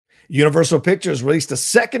Universal Pictures released a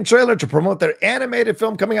second trailer to promote their animated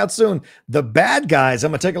film coming out soon, The Bad Guys.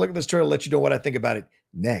 I'm going to take a look at this trailer, let you know what I think about it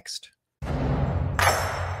next.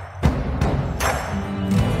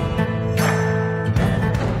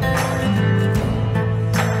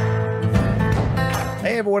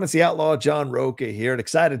 Hey everyone, it's the Outlaw John Rocha here, and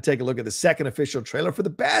excited to take a look at the second official trailer for The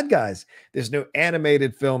Bad Guys. This new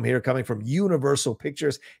animated film here coming from Universal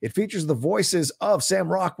Pictures. It features the voices of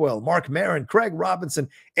Sam Rockwell, Marc Maron, Craig Robinson,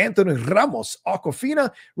 Anthony Ramos,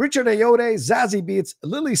 Awkwafina, Richard Ayoade, Zazie Beetz,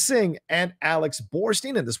 Lilly Singh, and Alex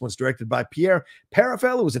Borstein. And this one's directed by Pierre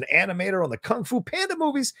Perifel, who was an animator on the Kung Fu Panda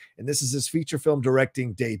movies. And this is his feature film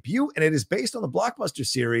directing debut. And it is based on the blockbuster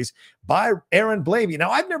series by Aaron Blabey.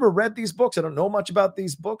 Now, I've never read these books. I don't know much about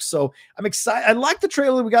these books, so I'm excited. I like the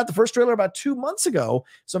trailer. We got the first trailer about 2 months ago,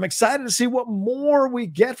 so I'm excited to see what more we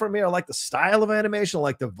get from here. I like the style of animation. I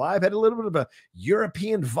like the vibe. Had a little bit of a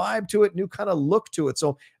European vibe to it, new kind of look to it.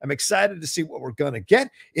 So I'm excited to see what we're going to get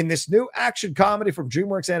in this new action comedy from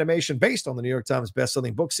DreamWorks Animation based on the New York Times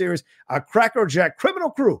bestselling book series. A crackerjack criminal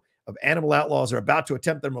crew of animal outlaws are about to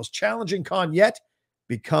attempt their most challenging con yet,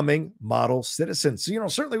 becoming model citizens. So,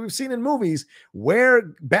 certainly we've seen in movies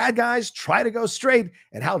where bad guys try to go straight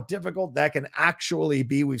and how difficult that can actually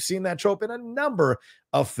be. We've seen that trope in a number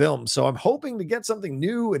of films. So I'm hoping to get something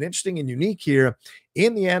new and interesting and unique here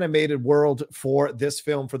in the animated world for this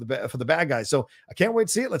film for the bad guys. So I can't wait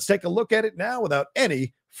to see it. Let's take a look at it now without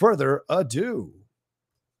any further ado.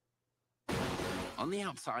 On the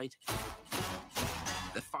outside,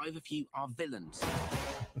 the 5 of you are villains,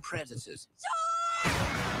 predators. I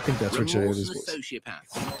think that's Richard Ayoade's voice.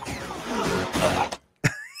 Sociopaths.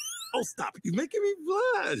 Oh, stop. You're making me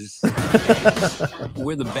blush.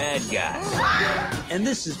 We're the bad guys. And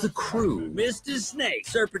this is the crew. Mr. Snake,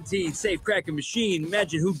 Serpentine, Safe Cracking Machine.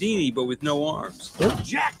 Imagine Houdini, but with no arms.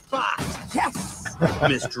 Jackpot. Yes!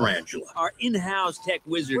 Miss Tarantula, our in-house tech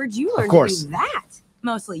wizard. Where'd you learn to do that?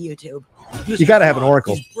 Mostly YouTube. You got to have an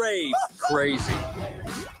oracle. He's brave, crazy.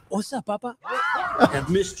 What's up, Papa? And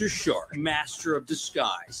Mr. Shark, master of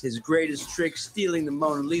disguise. His greatest trick, stealing the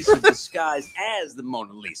Mona Lisa disguised as the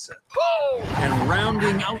Mona Lisa. And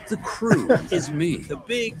rounding out the crew is me, the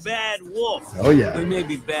big bad wolf. Oh, yeah. We may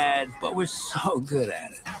be bad, but we're so good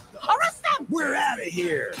at it. Arrest them! We're out of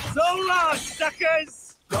here. So long,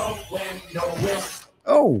 suckers. Don't win, no win.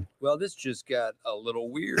 Oh. Well, this just got a little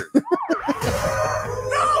weird.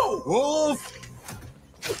 No! Wolf!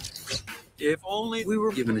 If only we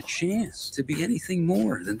were given a chance to be anything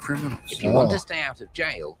more than criminals. If you want to stay out of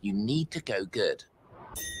jail, you need to go good.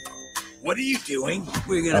 What are you doing?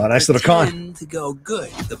 We're gonna nice little con. pretend to go good.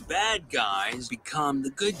 The bad guys become the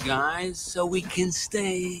good guys, so we can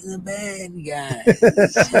stay the bad guys.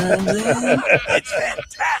 It's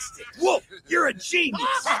fantastic. Wolf, you're a genius.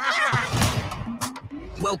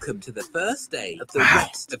 Welcome to the first day of the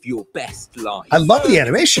rest of your best life. I love the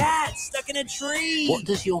animation. Cat stuck in a tree. What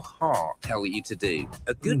does your heart tell you to do?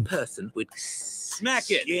 A good person would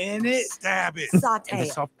smack it. In it. Stab it. Saute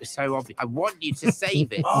it. It's so obvious. I want you to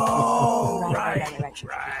save it. Oh, Right.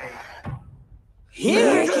 right.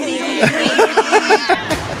 Here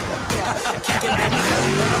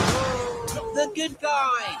the good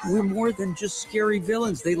guy. We're more than just scary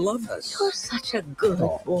villains. They love us. You're such a good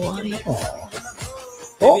boy.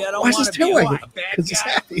 Oh, Maybe I don't why is his wanna tail be wagging? a bad Because he's guy.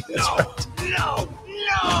 happy. That's right. No.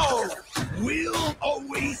 We'll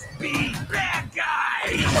always be bad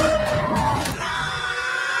guys.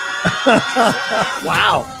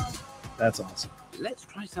 Wow. That's awesome. Let's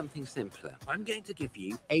try something simpler. I'm going to give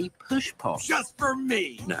you a push pop. Just for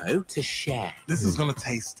me. No, to share. This is gonna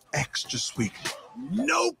taste extra sweet.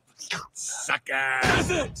 Nope. Sucker.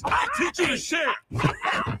 Does it? I teach you to share.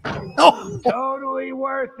 Oh. Totally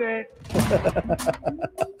worth it.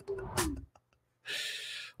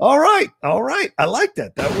 All right. I like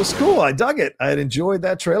that. That was cool. I dug it. I had enjoyed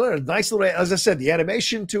that trailer. A nice little, as I said, the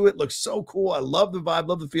animation to it looks so cool. I love the vibe,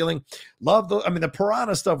 love the feeling, the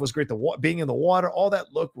piranha stuff was great. Being in the water, all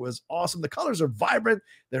that look was awesome. The colors are vibrant.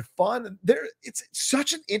 They're fun. It's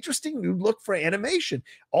such an interesting new look for animation.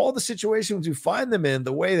 All the situations you find them in,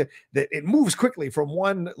 the way that it moves quickly from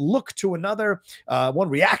one look to another, one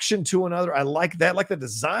reaction to another. I like that. I like the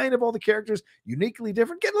design of all the characters, uniquely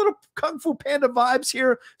different. Get little Kung Fu Panda vibes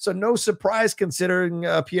here So no surprise considering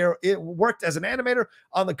Pierre worked as an animator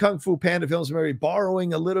on the Kung Fu Panda films, maybe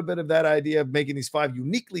borrowing a little bit of that idea of making these 5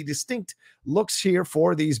 uniquely distinct looks here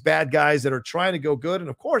for these bad guys that are trying to go good. And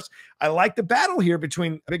of course, I like the battle here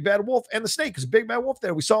between Big Bad Wolf and the Snake, because Big Bad Wolf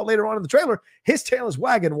there, we saw it later on in the trailer, his tail is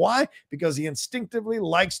wagging. Why? Because he instinctively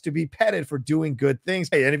likes to be petted for doing good things.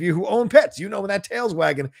 Hey, any of you who own pets, you know when that tail's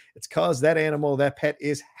wagging, it's because that animal, that pet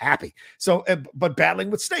is happy. So, but battling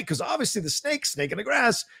with Snake, because obviously the snake in the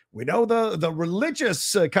grass, we know the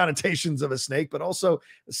religious connotations of a snake, but also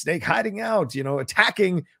the snake hiding out, you know,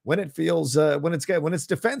 attacking when it feels, when it's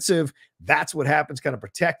defensive. That's what happens, kind of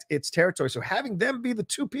protect its territory. So having them be the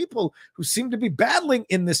two people who seem to be battling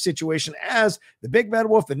in this situation, as the Big Bad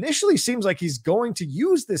Wolf initially seems like he's going to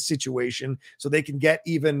use this situation so they can get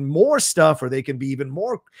even more stuff, or they can be even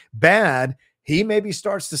more bad. He maybe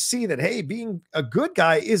starts to see that, hey, being a good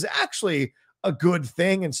guy is actually a good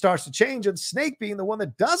thing, and starts to change, and Snake being the one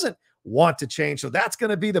that doesn't want to change. So that's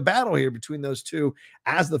going to be the battle here between those two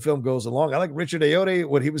as the film goes along. I like Richard Ayoade.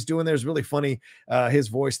 What he was doing there is really funny. His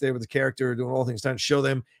voice there with the character doing all things, trying to show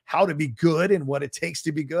them how to be good and what it takes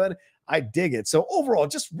to be good. I dig it. So overall,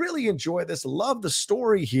 just really enjoy this. Love the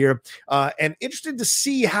story here, and interested to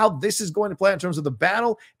see how this is going to play in terms of the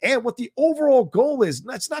battle and what the overall goal is.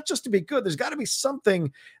 It's not just to be good. There's got to be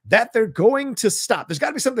something that they're going to stop. There's got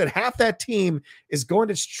to be something that half that team is going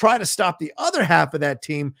to try to stop the other half of that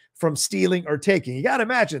team from stealing or taking. You got to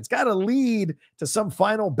imagine it's got to lead to some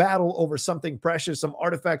final battle over something precious, some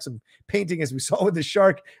artifacts, some painting, as we saw with the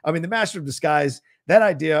shark. I mean, the Master of Disguise, that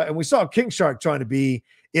idea. And we saw King Shark trying to be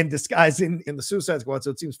in disguise in the Suicide Squad.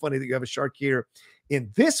 So it seems funny that you have a shark here in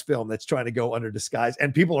this film that's trying to go under disguise,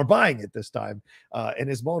 and people are buying it this time. And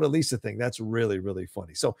his Mona Lisa thing, that's really, really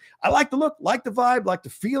funny. So I like the look, like the vibe, like the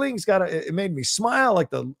feelings. It made me smile. Like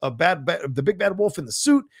the Big Bad Wolf in the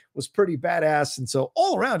suit was pretty badass. And so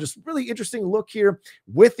all around, just really interesting look here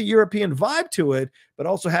with the European vibe to it, but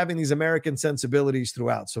also having these American sensibilities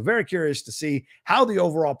throughout. So very curious to see how the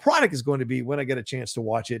overall product is going to be when I get a chance to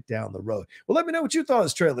watch it down the road. Well, let me know what you thought of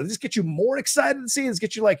this trailer. Did this get you more excited to see? Does this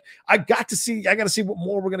get you like, I got to see what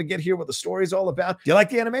more we're going to get here, what the story is all about? Do you like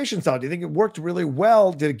the animation style? Do you think it worked really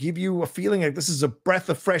well? Did it give you a feeling like this is a breath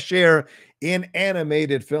of fresh air in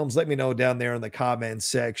animated films? Let me know down there in the comments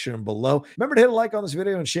section below. Remember to hit a like on this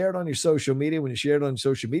video and share it on your social media. When you share it on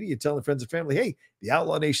social media, you're telling friends and family, hey, the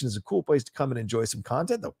Outlaw Nation is a cool place to come and enjoy some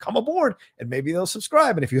content. They'll come aboard and maybe they'll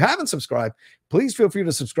subscribe. And if you haven't subscribed, please feel free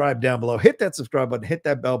to subscribe down below. Hit that subscribe button, hit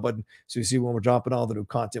that bell button so you see when we're dropping all the new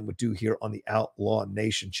content we do here on the Outlaw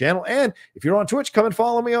Nation channel. And if you're on Twitch, come and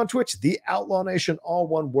follow me on Twitch, the Outlaw Nation, all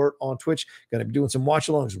one word on Twitch. Going to be doing some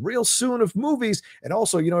watch-alongs real soon of movies. And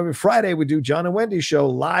also, you know, every Friday we do John and Wendy's show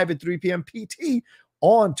live at 3 p.m. PT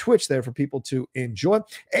on Twitch there for people to enjoy.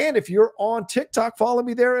 And if you're on TikTok, follow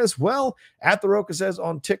me there as well, at The Rocha Says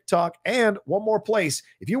on TikTok. And one more place,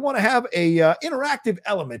 if you want to have a interactive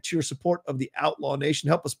element to your support of the Outlaw Nation,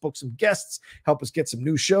 help us book some guests, help us get some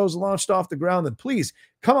new shows launched off the ground, then please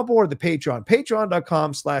come aboard the Patreon,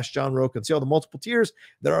 patreon.com/John Rocha, and see all the multiple tiers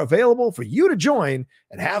that are available for you to join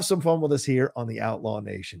and have some fun with us here on the Outlaw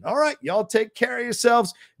Nation. All right, y'all take care of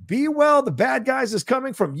yourselves. Be well. The Bad Guys is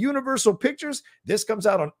coming from Universal Pictures. This comes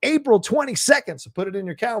out on April 22nd, so put it in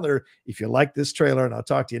your calendar if you like this trailer, and I'll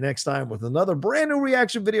talk to you next time with another brand new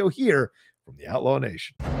reaction video here from the Outlaw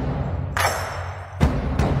Nation.